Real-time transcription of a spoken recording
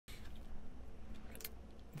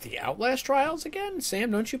The Outlast trials again? Sam,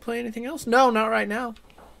 don't you play anything else? No, not right now.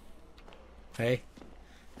 Hey,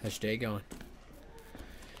 how's your day going?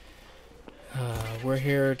 We're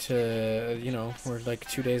here to, you know, we're like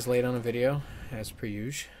 2 days late on a video, as per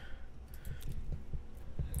usual.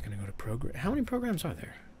 Gonna go to program. How many programs are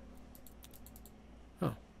there?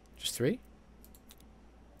 Oh, just 3?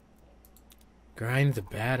 Grind the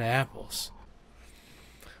bad apples.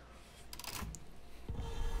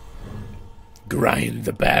 Grind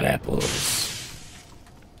the bad apples.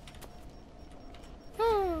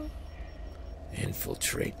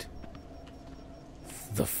 Infiltrate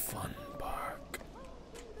the fun park.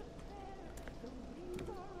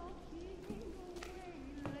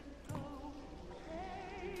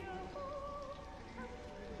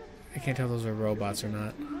 I can't tell if those are robots or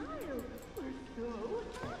not.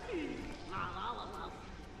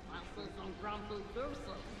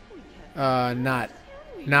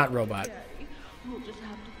 Not robot. We'll just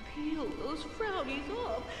have to peel those frownies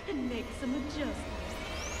off and make some adjustments.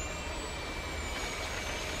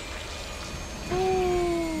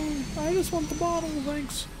 Oh, I just want the bottle,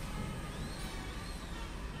 thanks.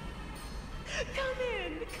 Come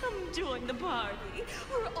in, come join the party.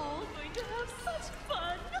 We're all going to have such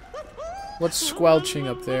fun. What's squelching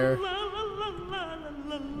up there?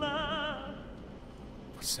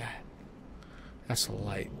 What's that? That's a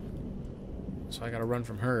light. So I gotta run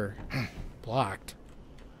from her. Blocked.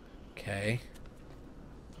 Okay.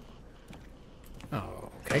 Oh,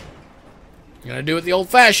 okay. I'm gonna do it the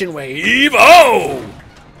old-fashioned way. Evo!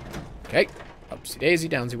 Okay. Upsy daisy,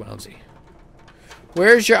 downsy wownsy.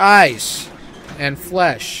 Where's your eyes and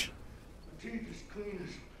flesh? My teeth as clean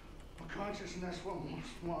as my conscience, and that's what most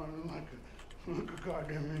want, like a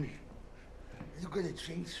goddamn mini. You gonna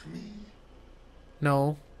change for me?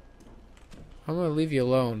 No. I'm gonna leave you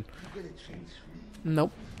alone. You gonna change for me?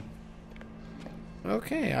 Nope.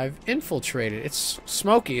 Okay, I've infiltrated. It's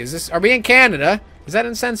smoky. Is this... Are we in Canada? Is that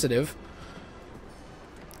insensitive?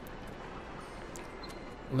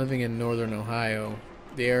 Living in northern Ohio,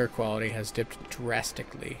 the air quality has dipped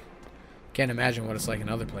drastically. Can't imagine what it's like in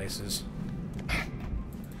other places.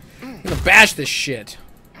 I'm gonna bash this shit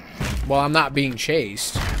while I'm not being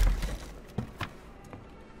chased. I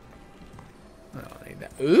don't need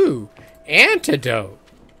that. Ooh! Antidote!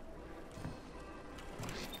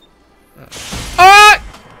 Ah!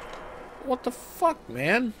 What the fuck,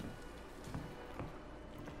 man?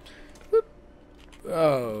 Whoop.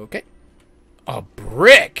 Okay. A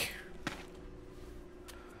brick!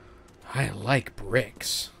 I like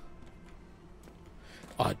bricks.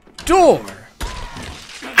 A door!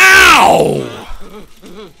 Ow!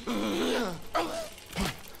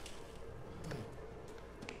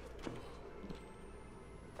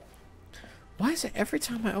 Why is it every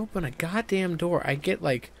time I open a goddamn door, I get,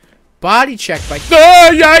 like, body checked by...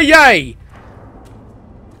 Oh, yay, yay!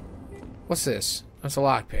 What's this? That's a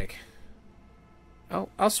lockpick.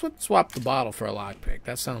 I'll swap the bottle for a lockpick.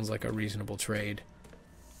 That sounds like a reasonable trade.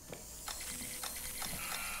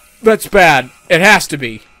 That's bad. It has to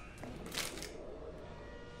be.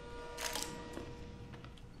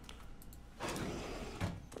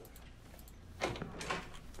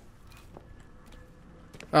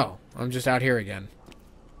 Oh, I'm just out here again.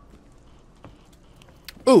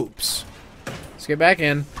 Oops. Let's get back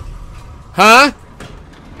in. Huh?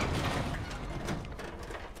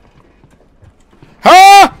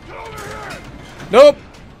 Huh? Nope.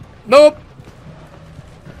 Nope.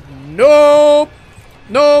 Nope.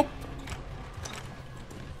 Nope.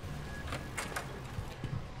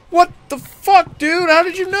 What the fuck, dude? How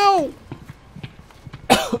did you know?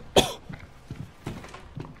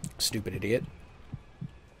 Stupid idiot.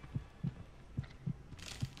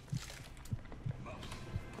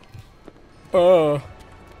 Fuck!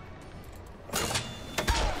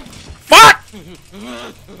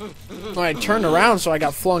 I turned around, so I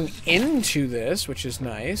got flung into this, which is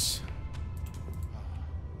nice.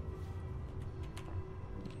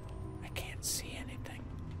 I can't see anything.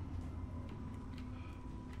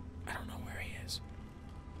 I don't know where he is.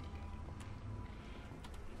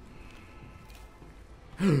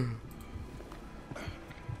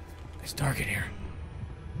 It's dark in here.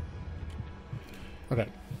 Okay.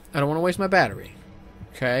 I don't want to waste my battery.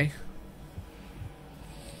 Okay.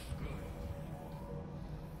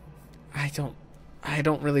 I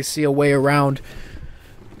don't really see a way around.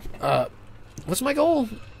 What's my goal?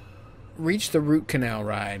 Reach the root canal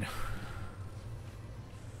ride.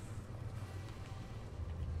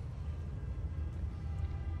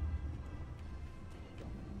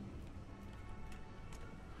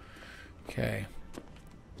 Okay.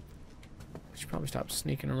 I should probably stop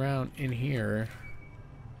sneaking around in here.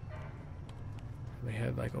 We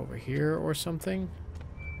head like over here or something.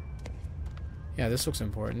 Yeah, this looks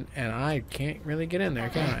important. And I can't really get in there,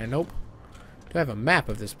 can I? Nope. Do I have a map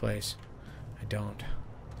of this place? I don't.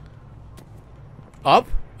 Up?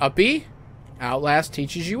 Uppy? Outlast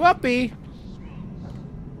teaches you uppy.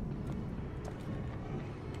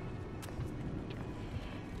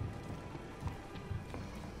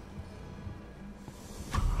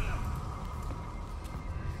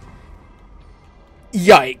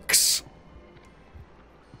 Yikes.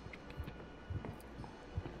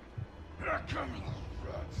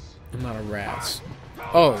 I'm not a rat.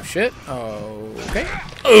 Oh, shit. Okay.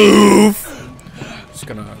 Oof. Just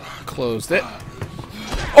gonna close it.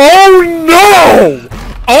 Oh, no!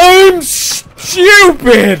 I'm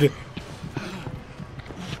stupid!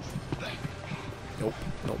 Nope,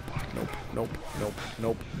 nope, nope, nope, nope,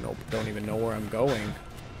 nope, nope. Don't even know where I'm going.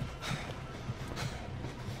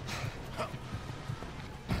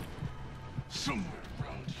 Somewhere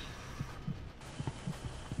around here.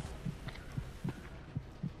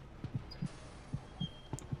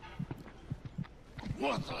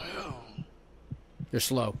 What the hell? You're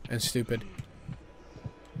slow and stupid.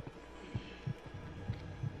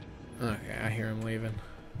 Okay, I hear him leaving.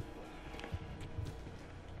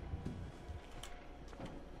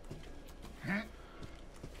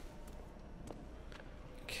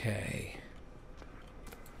 Okay.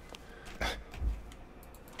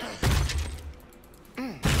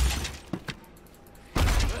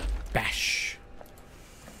 Bash.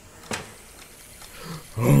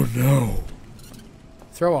 Oh no.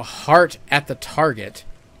 Throw a heart at the target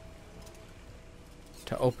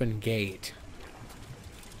to open gate.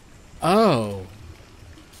 Oh.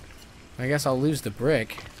 I guess I'll lose the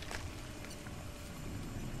brick.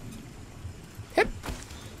 Hip.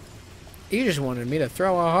 You just wanted me to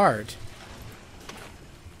throw a heart.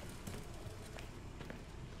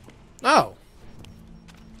 Oh.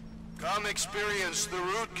 Come experience the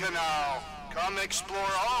root canal. Come explore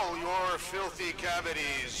all your filthy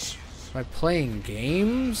cavities. By playing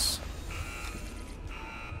games?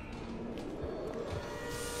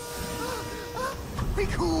 Be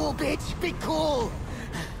cool, bitch! Be cool!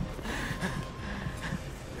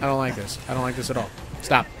 I don't like this. I don't like this at all.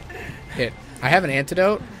 Stop. Hit. I have an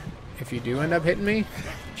antidote. If you do end up hitting me.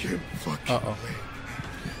 Uh-oh.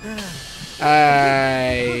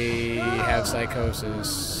 I have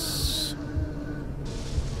psychosis.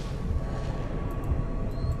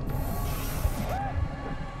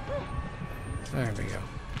 There we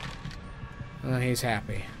go. He's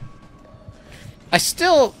happy. I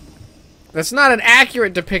still... That's not an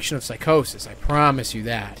accurate depiction of psychosis. I promise you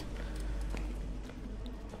that.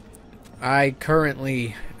 I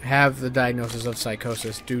currently have the diagnosis of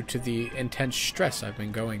psychosis due to the intense stress I've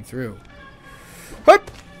been going through. What?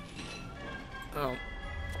 Oh.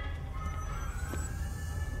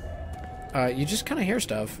 You just kind of hear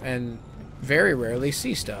stuff and very rarely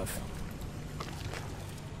see stuff.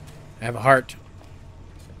 I have a heart.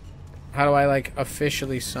 How do I, like,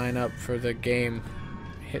 officially sign up for the game?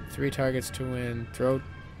 Hit 3 targets to win. Throw...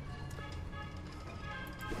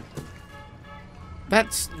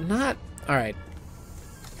 That's not... Alright.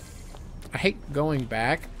 I hate going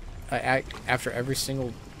back after every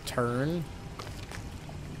single turn.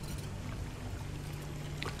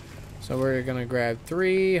 So we're gonna grab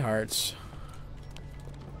 3 hearts.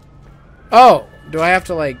 Oh! Do I have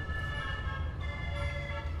to, like...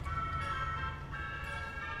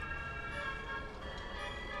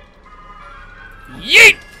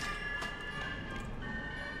 Yeet!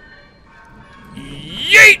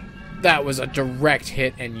 Yeet! That was a direct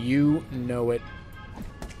hit, and you know it.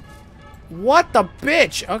 What the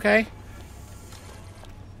bitch? Okay.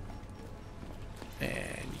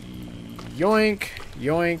 And yoink,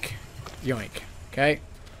 yoink, yoink. Okay.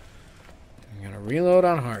 I'm gonna reload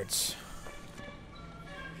on hearts.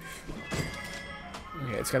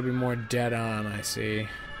 Okay, it's gotta be more dead on, I see.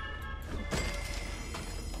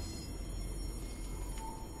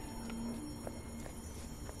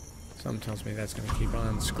 Something tells me that's gonna keep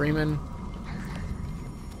on screaming.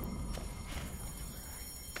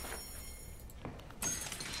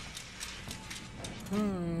 I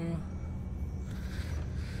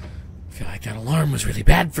feel like that alarm was really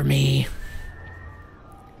bad for me.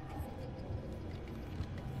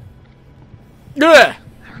 Ugh!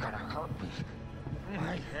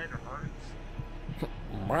 My head hurts.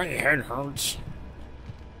 My head hurts.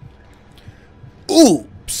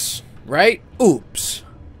 Oops! Right? Oops.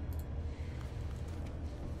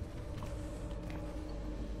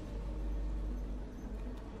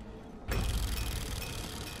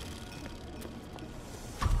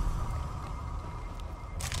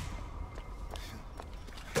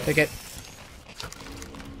 Take it.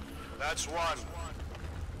 That's one.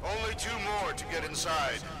 Only 2 more to get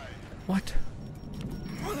inside. What?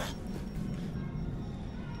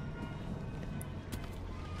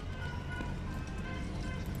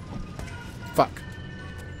 Fuck.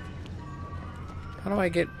 How do I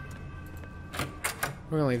get...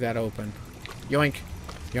 We're gonna leave that open. Yoink.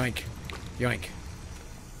 Yoink. Yoink.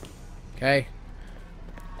 Okay.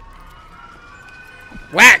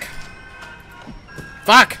 Whack!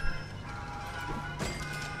 Fuck!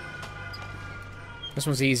 This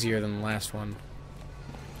one's easier than the last one.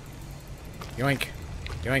 Yoink.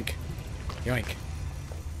 Yoink. Yoink.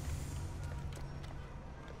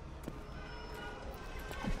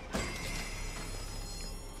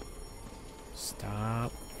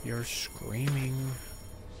 Stop your screaming.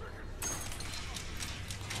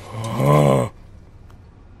 Oh.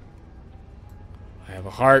 I have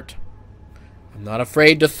a heart. I'm not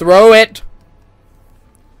afraid to throw it.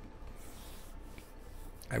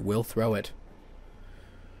 I will throw it.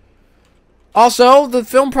 Also, the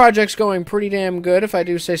film project's going pretty damn good, if I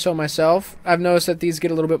do say so myself. I've noticed that these videos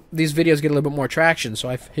get a little bit more traction, so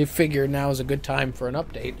I figured now is a good time for an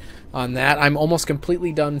update on that. I'm almost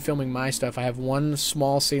completely done filming my stuff. I have one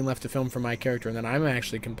small scene left to film for my character, and then I'm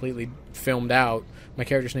actually completely filmed out. My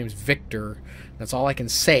character's name is Victor. That's all I can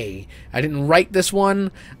say. I didn't write this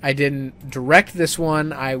one. I didn't direct this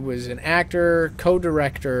one. I was an actor,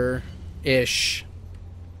 co-director-ish.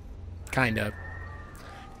 Kinda.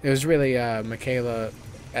 It was really Michaela,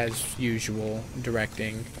 as usual,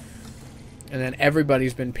 directing. And then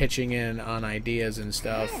everybody's been pitching in on ideas and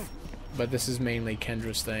stuff. But this is mainly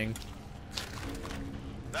Kendra's thing.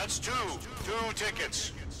 That's 2. 2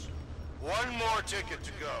 tickets. 1 more ticket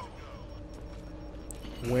to go.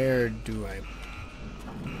 Where do I...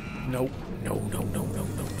 No. No, no, no, no, no,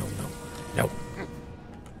 no, no. No.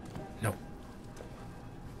 No.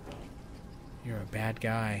 You're a bad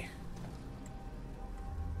guy.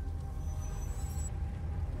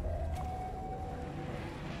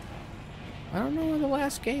 I don't know where the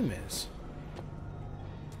last game is.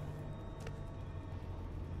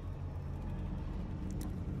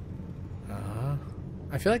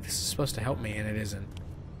 I feel like this is supposed to help me, and it isn't.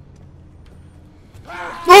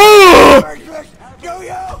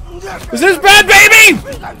 Is this Bad Baby?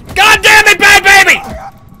 God damn it, Bad Baby!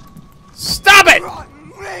 Stop it!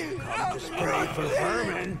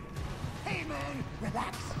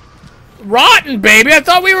 Rotten Baby? I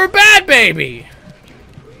thought we were Bad Baby!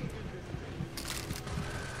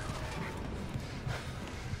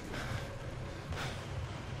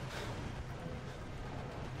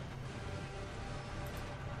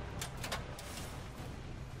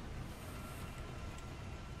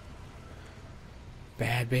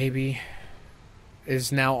 Bad Baby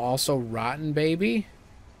is now also Rotten Baby?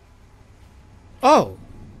 Oh!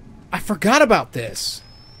 I forgot about this!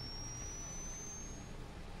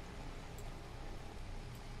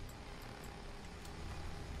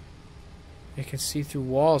 I can see through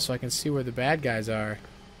walls so I can see where the bad guys are.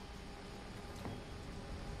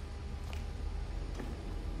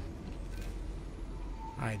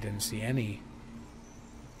 I didn't see any.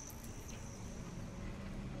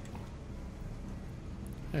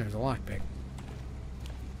 There's a lockpick.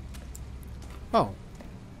 Oh.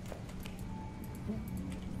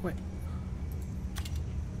 Wait.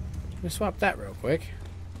 Let me swap that real quick.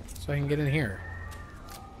 So I can get in here.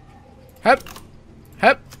 Hup!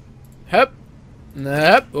 Hup! Hup!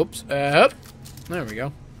 Hup! Oops. Hup! There we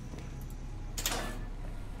go.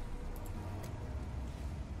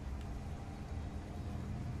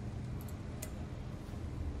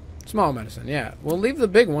 Small medicine, yeah. We'll leave the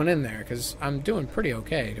big one in there, because I'm doing pretty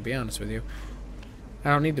okay, to be honest with you.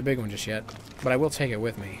 I don't need the big one just yet, but I will take it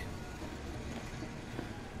with me.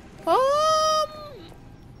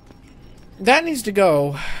 That needs to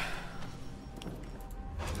go.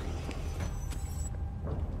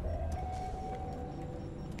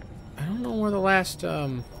 I don't know where the last,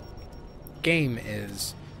 game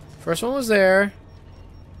is. First one was there.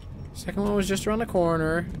 Second one was just around the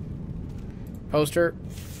corner. Poster.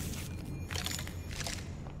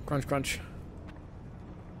 Crunch, crunch.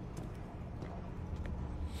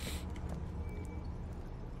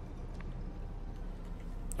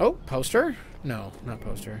 Oh, poster? No, not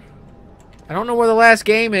poster. I don't know where the last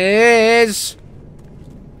game is.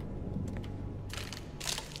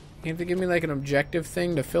 You have to give me like an objective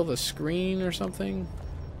thing to fill the screen or something.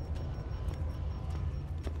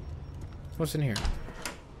 What's in here?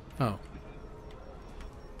 Oh.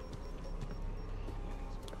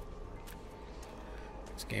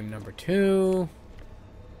 It's game number 2.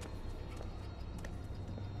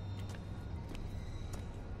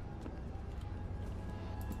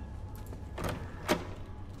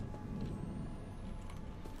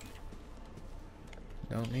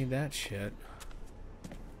 don't need that shit.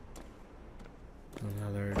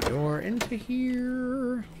 Another door into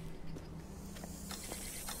here.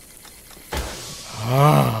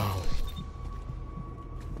 Oh.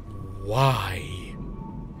 Why?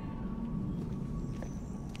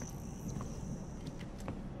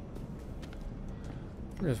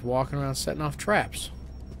 I'm just walking around setting off traps.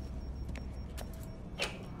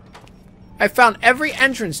 I found every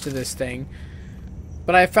entrance to this thing,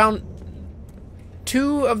 but I found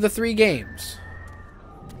 2 of the 3 games.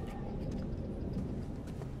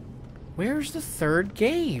 Where's the 3rd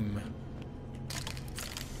game?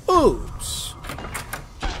 Oops.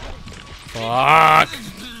 Fuck.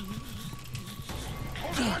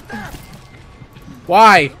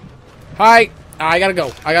 Why? Hi. I gotta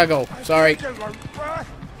go. I gotta go. Sorry.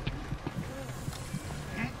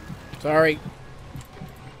 Sorry.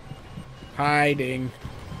 Hiding.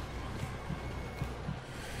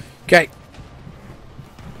 Okay.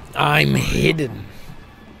 I'm hidden.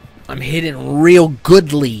 I'm hidden real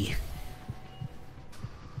goodly.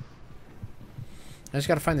 I just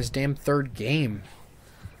gotta find this damn 3rd game.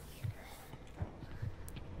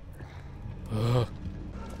 Ugh.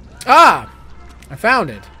 Ah! I found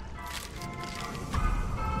it.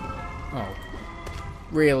 Oh.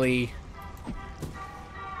 Really?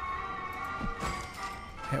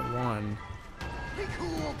 Hit 1. Be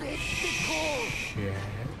cool, bitch. Be cool. Shit.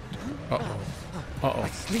 Uh-oh. Uh-oh.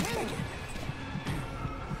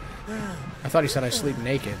 I thought he said I sleep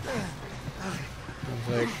naked. I was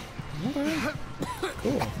like, what?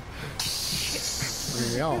 Cool.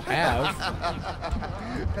 We all have.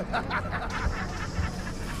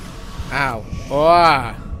 Ow.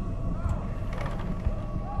 Oh.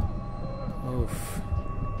 Oof.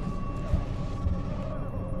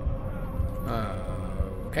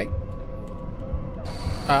 Okay.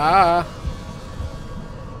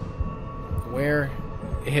 Where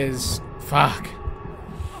is... Fuck.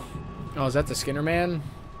 Oh, is that the Skinner man?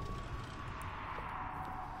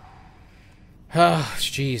 Oh,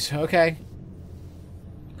 jeez. Okay.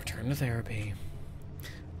 Return to therapy.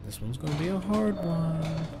 This one's gonna be a hard one.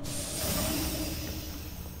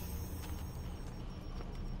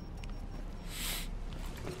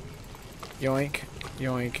 Yoink.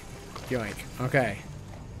 Yoink. Yoink. Okay.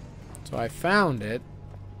 So I found it.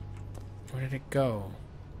 Where did it go?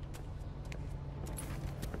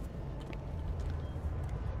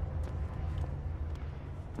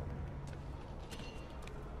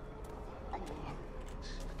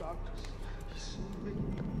 Doctors, see me.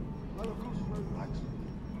 Medicals relax me.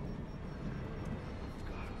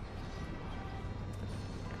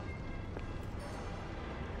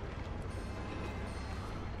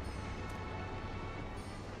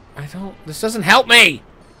 I don't... This doesn't help me!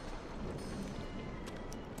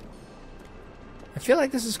 I feel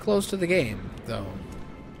like this is close to the game, though.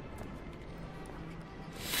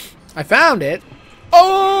 I found it!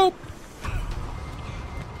 Oh!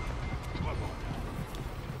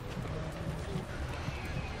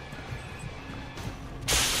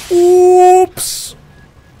 Oops!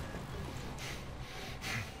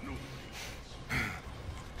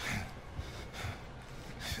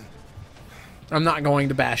 I'm not going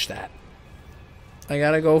to bash that. I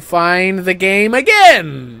gotta go find the game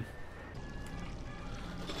again!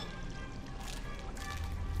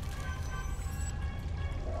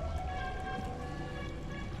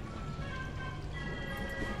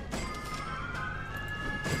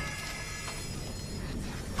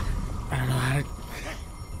 I don't know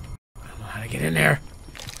how to get in there.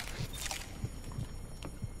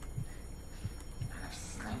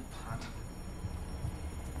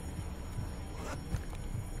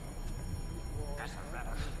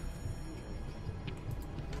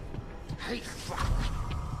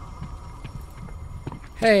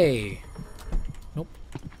 Hey. Nope.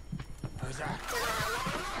 Who's that?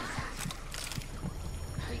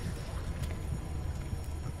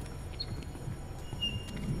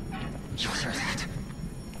 You hear that?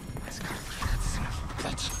 Let's go get that son of a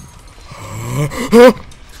bitch.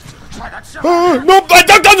 Try that shot. Nope, that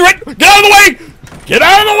doesn't right. Get out of the way! Get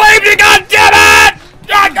out of the way, you goddammit!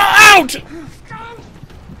 Go out!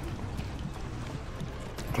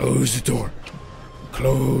 Close the door.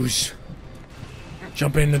 Close.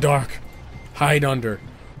 Jump in the dark. Hide under.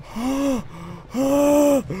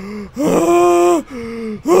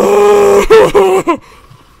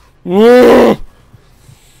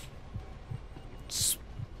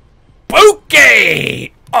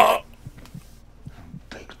 Spooky!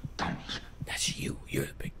 Big dummy. That's you. You're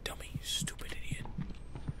the big dummy, you stupid idiot.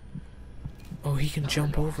 Oh, he can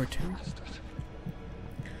jump over too?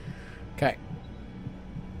 Okay.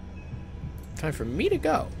 Time for me to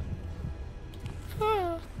go.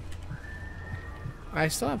 Ah. I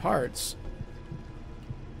still have hearts.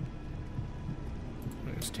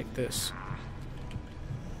 Let me just take this.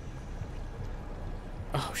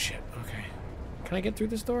 Oh shit, okay. Can I get through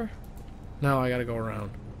this door? No, I gotta go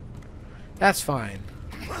around. That's fine.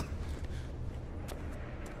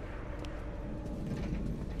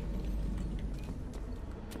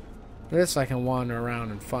 This I can wander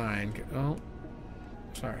around and find. Oh.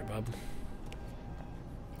 Sorry, bub.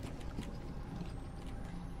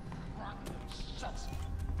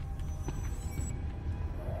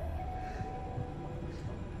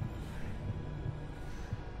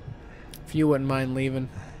 If you wouldn't mind leaving.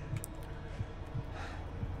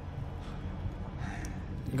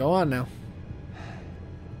 Go on now.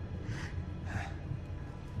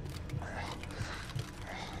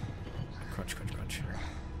 Crunch, crunch, crunch.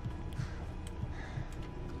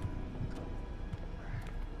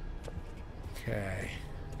 Okay.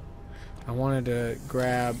 I wanted to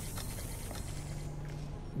grab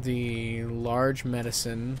the large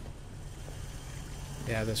medicine.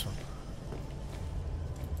 Yeah, this one.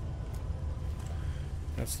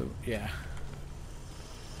 That's the, yeah.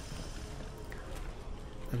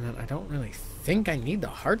 And then I don't really think I need the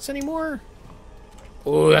hearts anymore.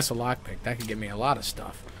 Oh, that's a lockpick. That could get me a lot of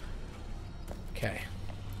stuff. Okay.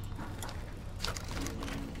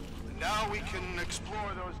 Now we can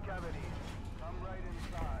explore those cavities. Come right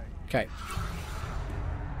inside. Okay.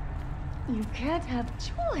 You can't have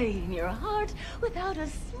joy in your heart without a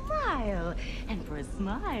smile. And for a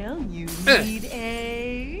smile, you need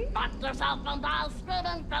a... Knock yourself on the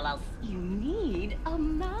screaming, fellas. You need a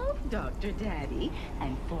mouth, Dr. Daddy.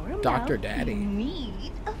 And for a Dr. mouth, Daddy. you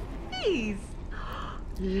need a face.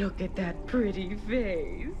 Look at that pretty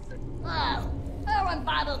face. Oh, who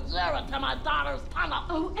invited you into my daughter's tunnel?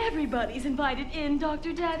 Oh, everybody's invited in,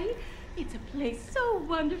 Dr. Daddy. It's a place so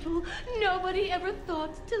wonderful, nobody ever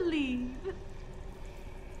thought to leave.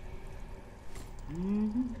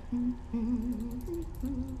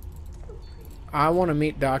 I want to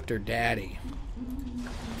meet Dr. Daddy.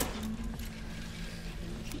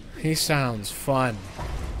 He sounds fun.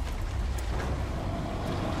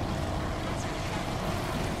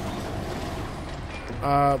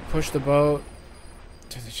 Push the boat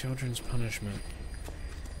to the children's punishment.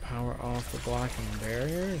 Power off the blocking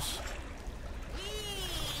barriers?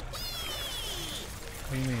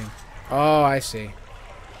 What do you mean? Oh, I see.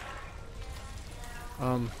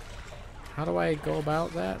 How do I go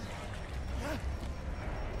about that?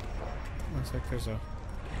 Looks like there's a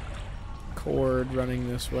cord running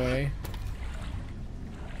this way.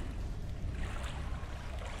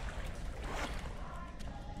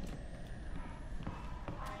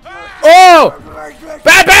 Oh!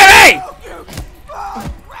 Bad baby!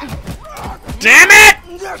 Damn it!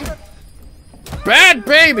 Bad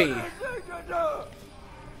baby!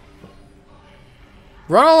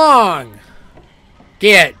 Run along!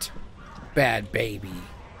 Get! Bad baby.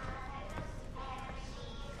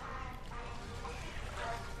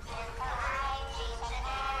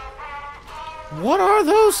 What are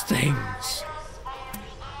those things?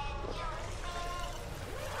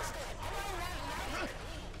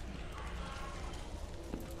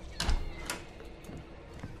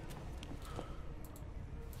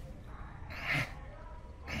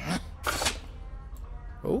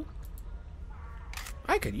 Oh,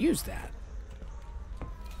 I could use that.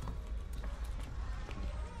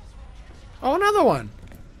 Oh, another one.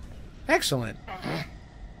 Excellent.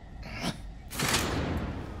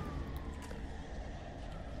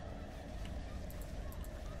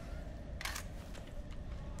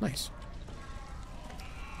 Nice.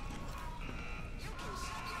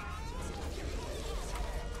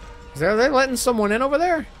 Are they letting someone in over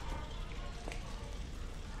there?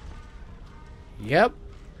 Yep.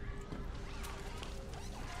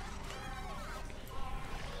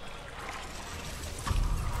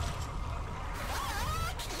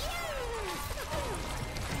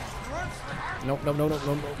 Nope, nope, nope, nope,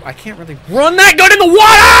 nope. I can't really run that good in the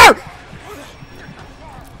water!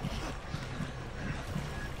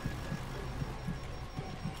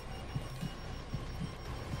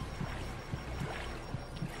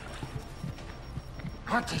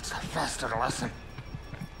 I'll teach the bastard a lesson.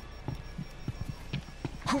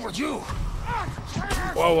 Who are you?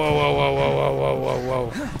 Whoa, whoa, whoa, whoa, whoa, whoa, whoa, whoa,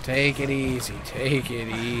 whoa. Take it easy, take it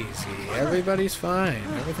easy. Everybody's fine.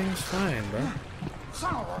 Everything's fine, bro.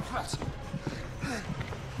 Son of a bitch.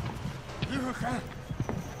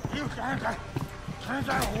 You can't get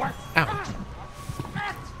away. Ow.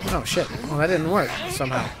 Oh, shit. Well, that didn't work,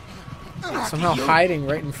 somehow. Somehow hiding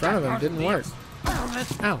right in front of him didn't work.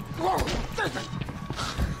 Ow.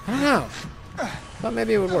 I don't know. Thought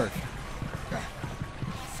maybe it would work.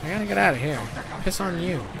 I gotta get out of here. Piss on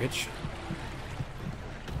you, bitch.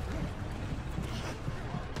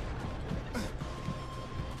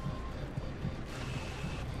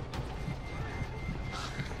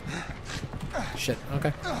 Shit,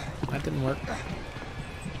 okay. That didn't work.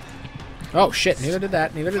 Oh, shit, neither did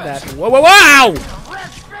that, neither did that. Whoa, whoa, wow!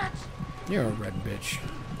 You're a red bitch.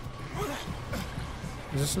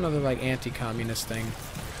 Is this another, like, anti-communist thing?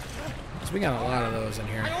 Because we got a lot of those in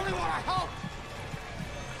here.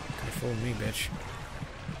 Could've fooled me, bitch.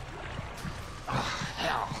 Oh,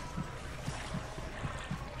 hell.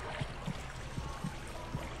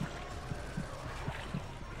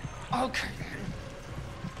 Okay, then.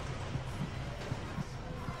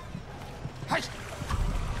 Hey.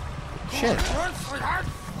 Shit.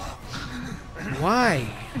 Why?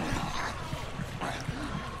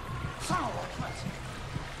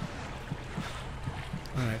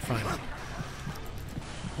 Alright, fine.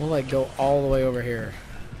 We'll, like, go all the way over here.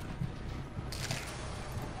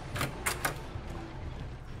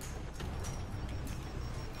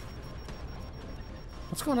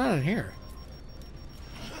 What's going on in here?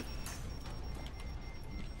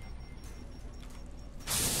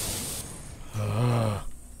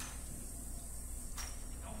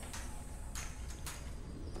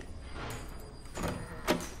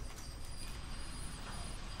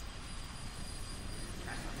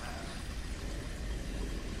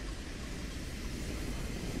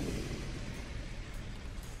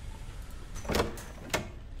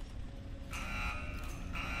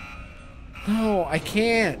 No, I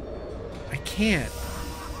can't. I can't.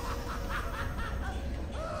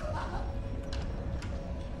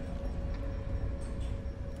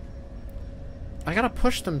 I gotta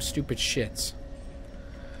push them stupid shits.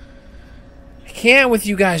 I can't with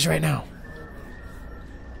you guys right now.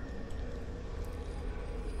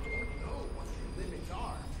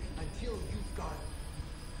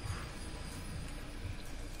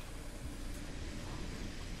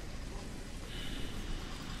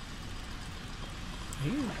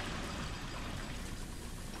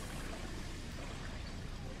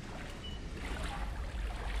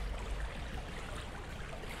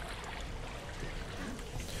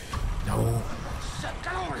 No.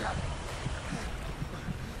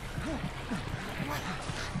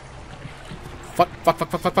 Fuck. I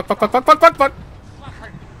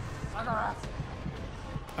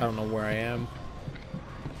don't know where I am.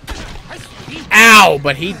 Ow!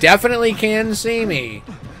 But he definitely can see me.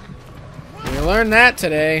 We learned that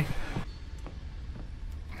today.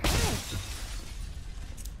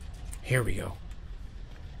 Here we go.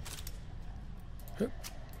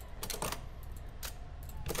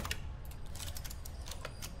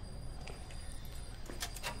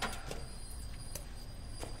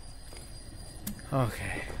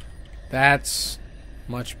 Okay. That's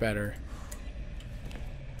much better.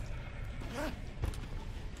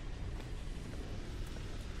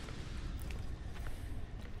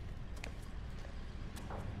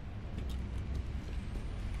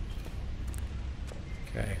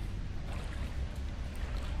 Okay.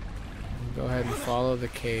 Go ahead and follow the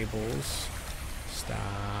cables.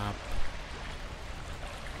 Stop.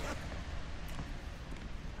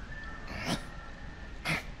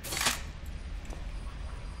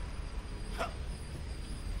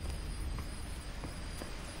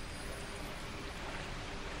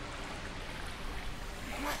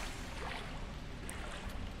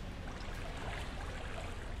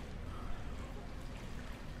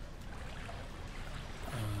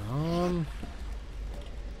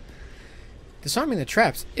 Disarming the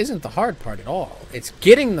traps isn't the hard part at all. It's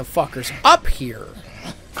getting the fuckers up here.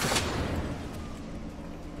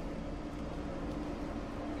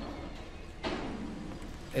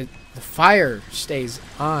 The fire stays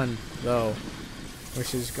on, though,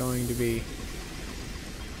 which is going to be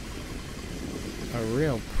a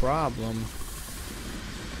real problem.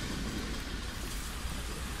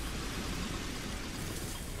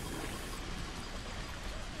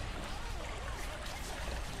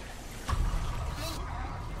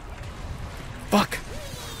 Fuck!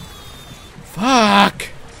 Fuck!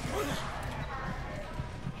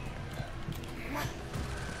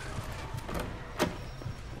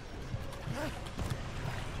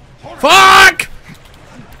 Fuck!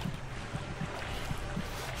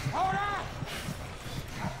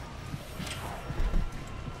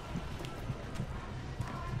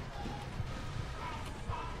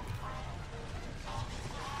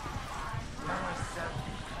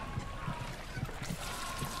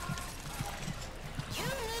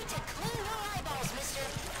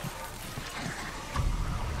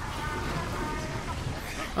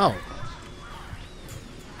 Oh.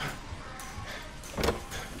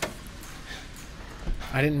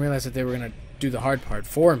 I didn't realize that they were gonna do the hard part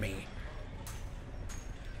for me.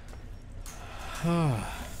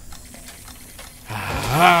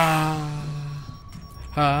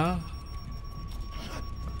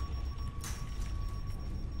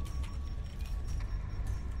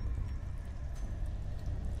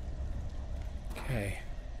 Okay.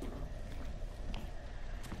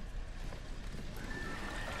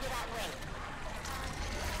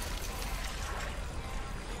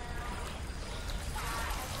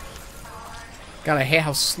 God, I hate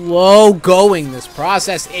how slow going this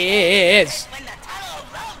process is. When the tunnel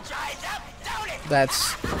road dries up, don't it?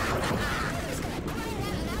 That's...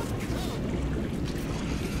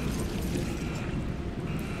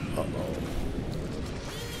 Uh-oh.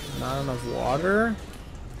 Not enough water?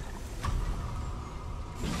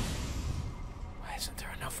 Why isn't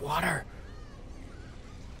there enough water?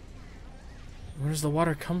 Where does the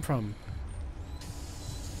water come from?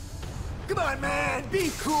 Come on, man, be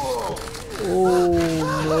cool. Oh,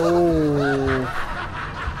 no.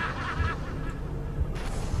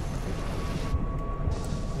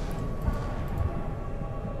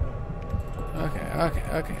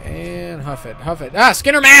 Okay, and huff it. Ah,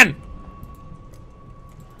 Skinner Man!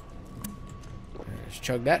 Just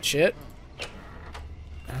chug that shit.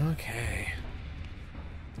 Okay.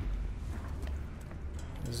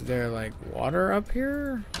 Is there, like, water up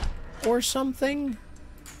here? Or something?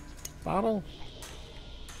 Bottle?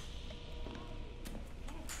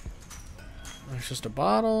 There's just a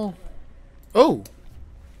bottle. Oh!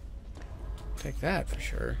 Take that for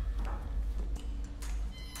sure.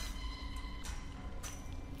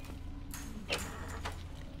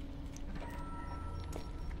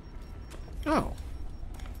 Oh.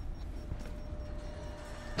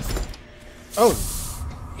 Oh.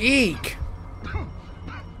 Eek!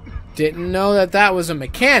 Didn't know that that was a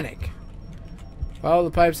mechanic. Follow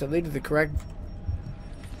the pipes that lead to the correct...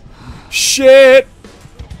 Shit!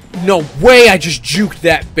 No way I just juked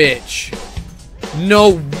that bitch.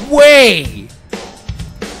 No way!